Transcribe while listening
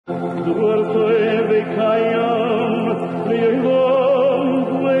I'm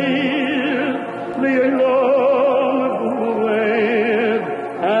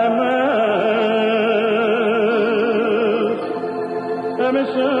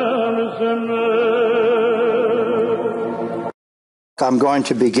going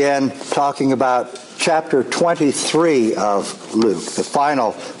to begin talking about chapter 23 of Luke, the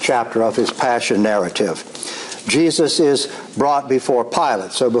final chapter of his passion narrative. Jesus is brought before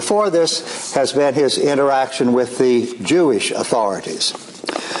Pilate. So before this has been his interaction with the Jewish authorities.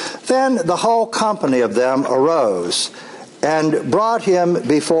 Then the whole company of them arose and brought him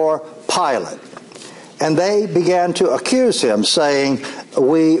before Pilate. And they began to accuse him, saying,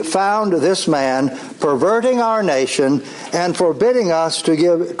 "We found this man perverting our nation and forbidding us to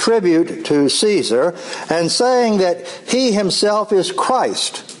give tribute to Caesar, and saying that he himself is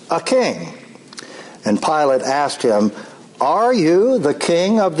Christ, a king." And Pilate asked him, "Are you the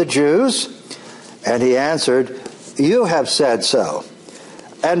king of the Jews?" And he answered, "You have said so."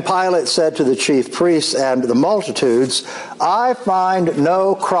 And Pilate said to the chief priests and the multitudes, "I find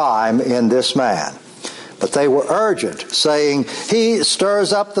no crime in this man." But they were urgent, saying, "He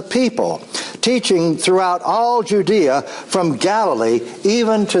stirs up the people, teaching throughout all Judea, from Galilee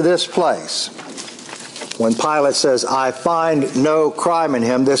even to this place." When Pilate says, "I find no crime in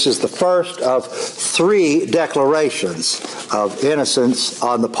him," this is the first of three declarations of innocence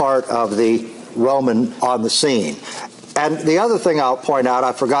on the part of the Roman on the scene. And the other thing I'll point out,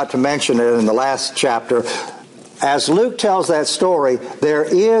 I forgot to mention it in the last chapter, as Luke tells that story, there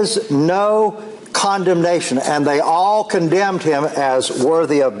is no condemnation, and they all condemned him as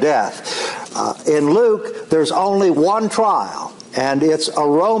worthy of death. In Luke, there's only one trial, and it's a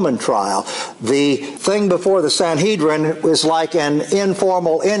Roman trial. The thing before the Sanhedrin is like an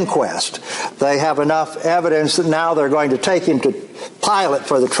informal inquest. They have enough evidence that now they're going to take him to Pilate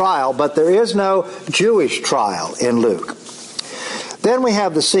for the trial, but there is no Jewish trial in Luke. Then we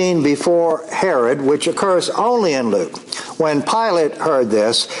have the scene before Herod, which occurs only in Luke. When Pilate heard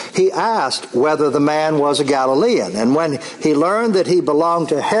this, he asked whether the man was a Galilean. And when he learned that he belonged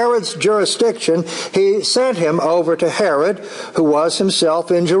to Herod's jurisdiction, he sent him over to Herod, who was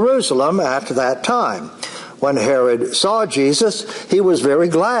himself in Jerusalem at that time. When Herod saw Jesus, he was very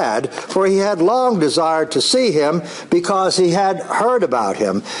glad, for he had long desired to see him because he had heard about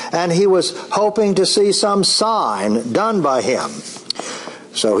him, and he was hoping to see some sign done by him.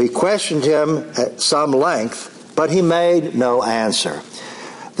 So he questioned him at some length, but he made no answer.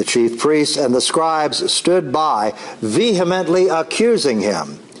 The chief priests and the scribes stood by, vehemently accusing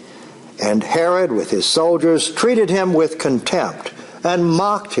him. And Herod, with his soldiers, treated him with contempt and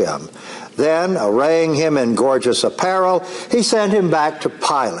mocked him. Then, arraying him in gorgeous apparel, he sent him back to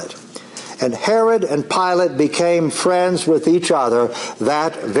Pilate. And Herod and Pilate became friends with each other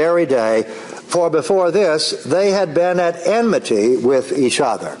that very day, for before this they had been at enmity with each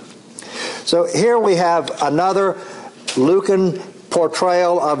other. So here we have another Lucan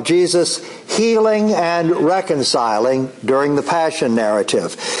portrayal of Jesus healing and reconciling during the Passion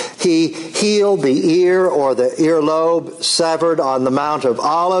narrative. He healed the ear or the earlobe severed on the Mount of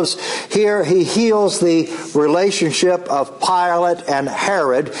Olives. Here he heals the relationship of Pilate and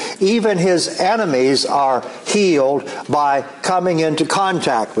Herod. Even his enemies are healed by coming into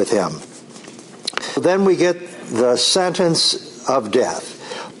contact with him. Then we get the sentence of death.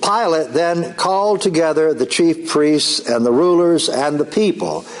 Pilate then called together the chief priests and the rulers and the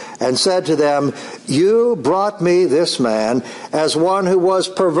people and said to them, "You brought me this man as one who was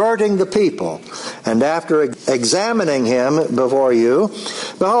perverting the people. And after examining him before you,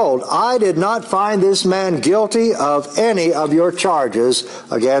 behold, I did not find this man guilty of any of your charges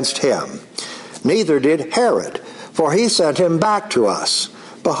against him. Neither did Herod, for he sent him back to us.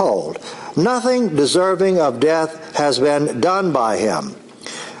 Behold, nothing deserving of death has been done by him.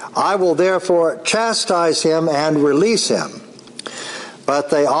 I will therefore chastise him and release him." But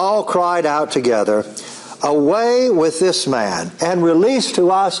they all cried out together, "Away with this man, and release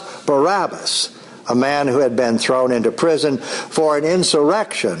to us Barabbas," a man who had been thrown into prison for an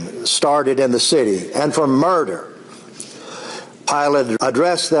insurrection started in the city and for murder. Pilate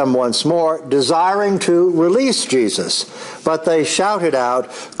addressed them once more, desiring to release Jesus, but they shouted out,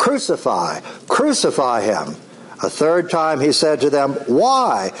 "Crucify, crucify him." A third time he said to them,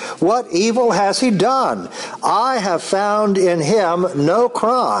 "Why? What evil has he done? I have found in him no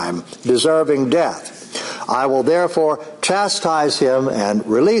crime deserving death. I will therefore chastise him and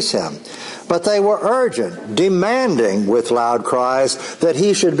release him." But they were urgent, demanding with loud cries that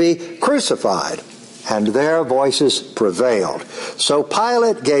he should be crucified. And their voices prevailed. So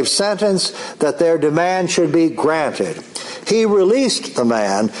Pilate gave sentence that their demand should be granted. he released the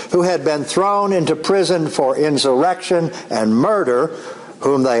man who had been thrown into prison for insurrection and murder,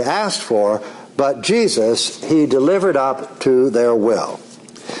 whom they asked for, but Jesus he delivered up to their will.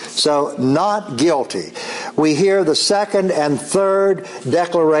 So, not guilty. We hear the second and third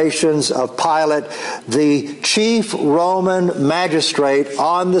declarations of Pilate. The chief Roman magistrate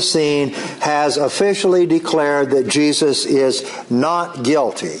on the scene has officially declared that Jesus is not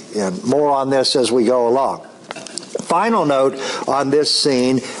guilty. And more on this as we go along. Final note on this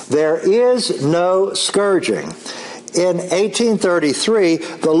scene, there is no scourging. In 1833,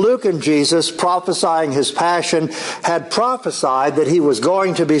 the Lucan Jesus, prophesying his passion, had prophesied that he was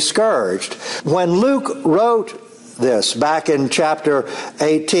going to be scourged. When Luke wrote this back in chapter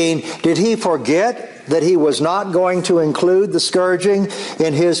 18, did he forget that he was not going to include the scourging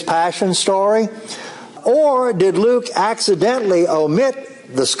in his passion story? Or did Luke accidentally omit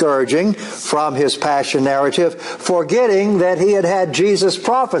the scourging from his passion narrative, forgetting that he had had Jesus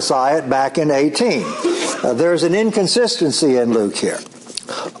prophesy it back in 18? There's an inconsistency in Luke here.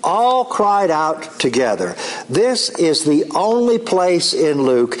 All cried out together. This is the only place in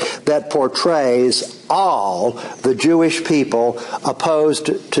Luke that portrays all the Jewish people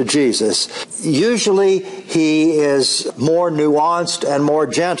opposed to Jesus. Usually he is more nuanced and more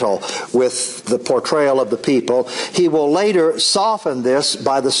gentle with the portrayal of the people. He will later soften this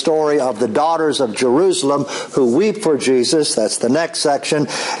by the story of the daughters of Jerusalem who weep for Jesus. That's the next section.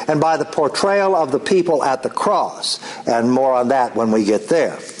 And by the portrayal of the people at the cross. And more on that when we get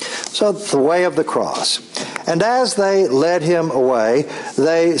there. So the way of the cross. And as they led him away,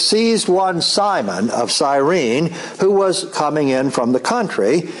 they seized one Simon of Cyrene, who was coming in from the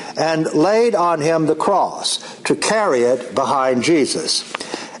country, and laid on him the cross to carry it behind Jesus.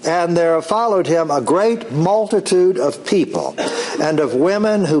 And there followed him a great multitude of people, and of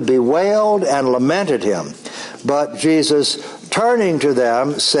women who bewailed and lamented him. But Jesus, turning to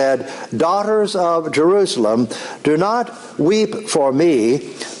them, said, "Daughters of Jerusalem, do not weep for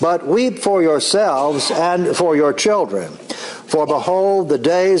me, but weep for yourselves and for your children. For behold, the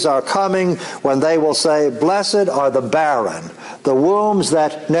days are coming when they will say, Blessed are the barren, the wombs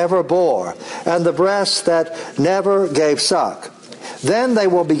that never bore, and the breasts that never gave suck. Then they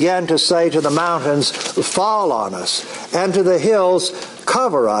will begin to say to the mountains, Fall on us, and to the hills,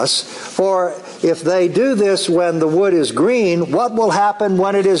 Cover us. For if they do this when the wood is green, what will happen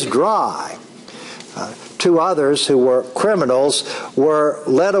when it is dry?" Two others who were criminals were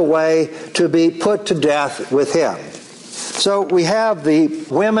led away to be put to death with him. So we have the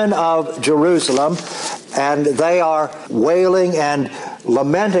women of Jerusalem, and they are wailing and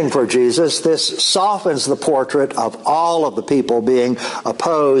lamenting for Jesus. This softens the portrait of all of the people being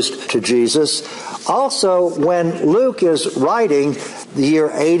opposed to Jesus. Also, when Luke is writing the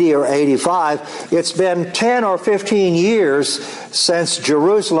year 80 or 85, it's been 10 or 15 years since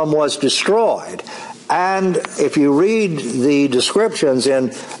Jerusalem was destroyed. And if you read the descriptions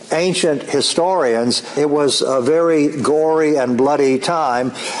in ancient historians, it was a very gory and bloody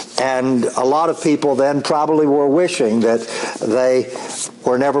time, and a lot of people then probably were wishing that they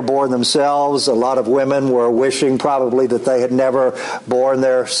were never born themselves. A lot of women were wishing probably that they had never born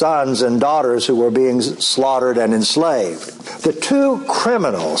their sons and daughters who were being slaughtered and enslaved. The two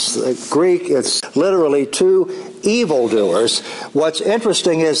criminals, the Greek, it's literally two evildoers. What's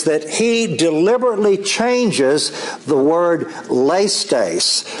interesting is that he deliberately changes the word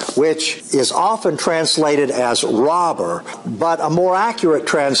leistes, which is often translated as robber, but a more accurate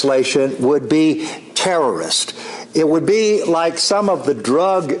translation would be terrorist. It would be like some of the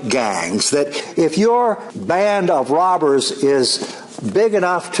drug gangs, that if your band of robbers is big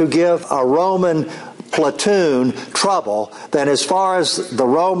enough to give a Roman platoon trouble, then as far as the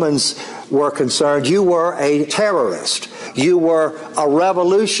Romans were concerned, you were a terrorist. You were a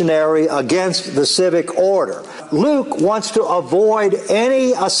revolutionary against the civic order. Luke wants to avoid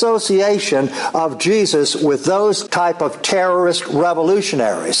any association of Jesus with those type of terrorist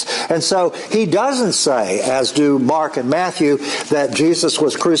revolutionaries. And so he doesn't say, as do Mark and Matthew, that Jesus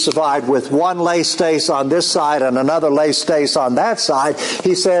was crucified with one leistes on this side and another leistes on that side.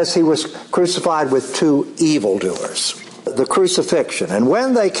 He says he was crucified with two evildoers. The crucifixion. And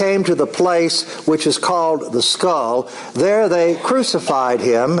when they came to the place which is called the Skull, there they crucified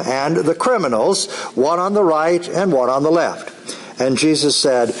him and the criminals, one on the right and one on the left. And Jesus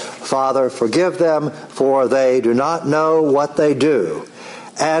said, Father, forgive them, for they do not know what they do.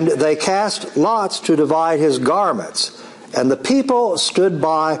 And they cast lots to divide his garments. And the people stood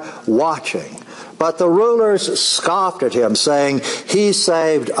by watching. But the rulers scoffed at him, saying, "He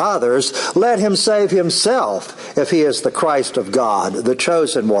saved others. Let him save himself, if he is the Christ of God, the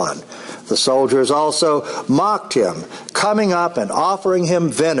chosen one." The soldiers also mocked him, coming up and offering him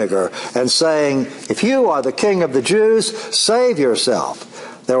vinegar, and saying, "If you are the king of the Jews, save yourself."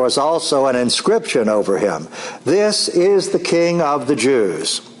 There was also an inscription over him, "This is the King of the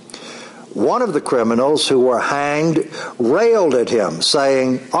Jews." One of the criminals who were hanged railed at him,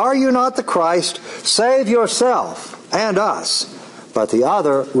 saying, "Are you not the Christ? Save yourself and us." But the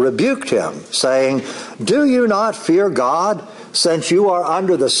other rebuked him, saying, "Do you not fear God, since you are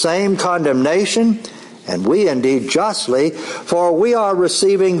under the same condemnation? And we indeed justly, for we are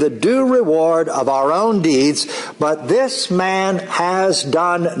receiving the due reward of our own deeds, but this man has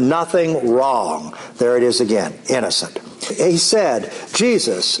done nothing wrong." There it is again, innocent. He said,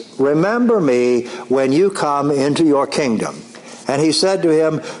 "Jesus, remember me when you come into your kingdom." And he said to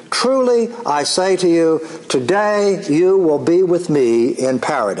him, "Truly I say to you, today you will be with me in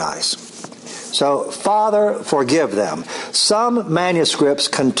paradise." So, Father, forgive them. Some manuscripts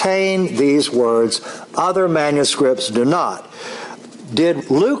contain these words, other manuscripts do not. Did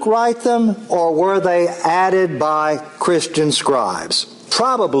Luke write them, or were they added by Christian scribes?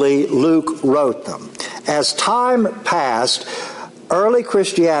 Probably Luke wrote them. As time passed, early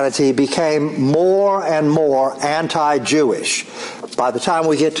Christianity became more and more anti-Jewish. By the time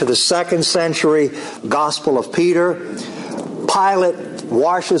we get to the 2nd century Gospel of Peter, Pilate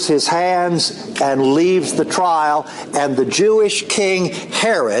washes his hands and leaves the trial, and the Jewish king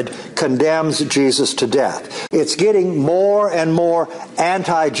Herod condemns Jesus to death. It's getting more and more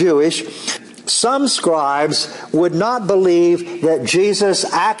anti-Jewish. Some scribes would not believe that Jesus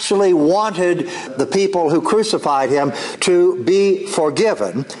actually wanted the people who crucified him to be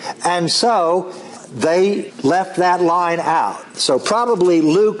forgiven, and so they left that line out. So probably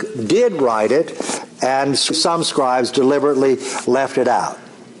Luke did write it, and some scribes deliberately left it out.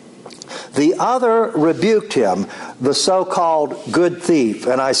 The other rebuked him, the so-called good thief.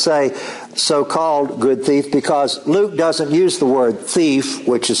 And I say so-called good thief because Luke doesn't use the word thief,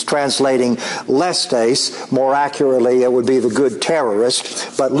 which is translating lestes. More accurately, it would be the good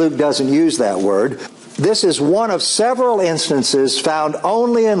terrorist, but Luke doesn't use that word. This is one of several instances found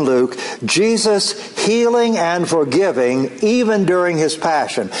only in Luke, Jesus healing and forgiving even during his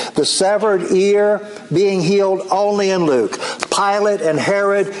passion. The severed ear being healed only in Luke. Pilate and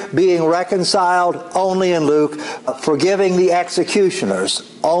Herod being reconciled only in Luke. Forgiving the executioners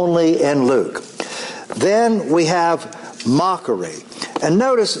only in Luke. Then we have mockery. And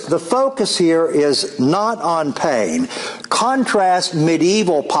notice the focus here is not on pain. Contrast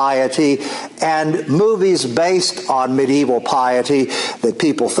medieval piety and movies based on medieval piety that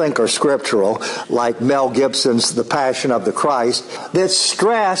people think are scriptural, like Mel Gibson's The Passion of the Christ, that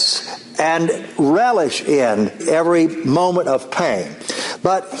stress and relish in every moment of pain.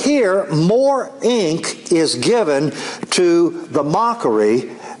 But here, more ink is given to the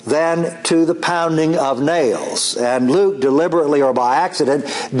mockery than to the pounding of nails. And Luke, deliberately or by accident,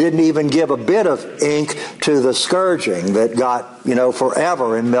 didn't even give a bit of ink to the scourging that got,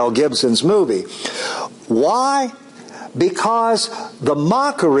 forever in Mel Gibson's movie. Why? Because the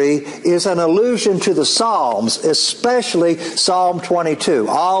mockery is an allusion to the Psalms, especially Psalm 22.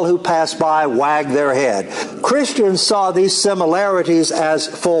 All who pass by wag their head. Christians saw these similarities as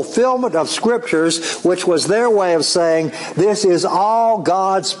fulfillment of scriptures, which was their way of saying this is all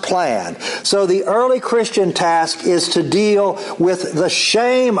God's plan. So the early Christian task is to deal with the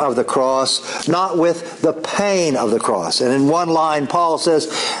shame of the cross, not with the pain of the cross. And in one line, Paul says,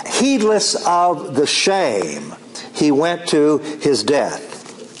 heedless of the shame, he went to his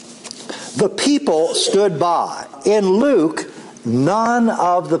death. The people stood by. In Luke, none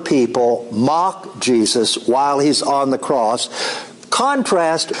of the people mock Jesus while he's on the cross.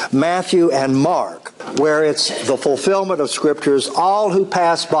 Contrast Matthew and Mark, where it's the fulfillment of scriptures. All who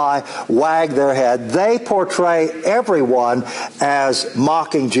pass by wag their head. They portray everyone as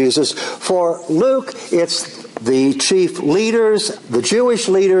mocking Jesus. For Luke, it's the chief leaders, the Jewish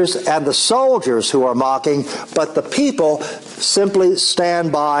leaders, and the soldiers who are mocking, but the people simply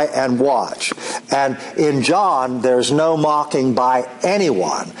stand by and watch. And in John, there's no mocking by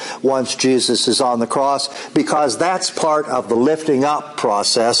anyone once Jesus is on the cross, because that's part of the lifting up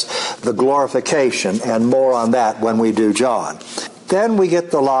process, the glorification, and more on that when we do John. Then we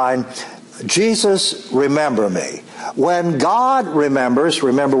get the line, Jesus, remember me. When God remembers,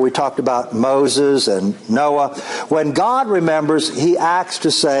 remember we talked about Moses and Noah, when God remembers, he acts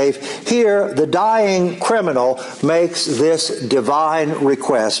to save. Here, the dying criminal makes this divine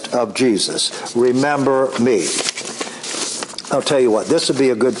request of Jesus, remember me. I'll tell you what, this would be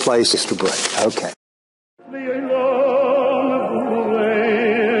a good place to break. Okay.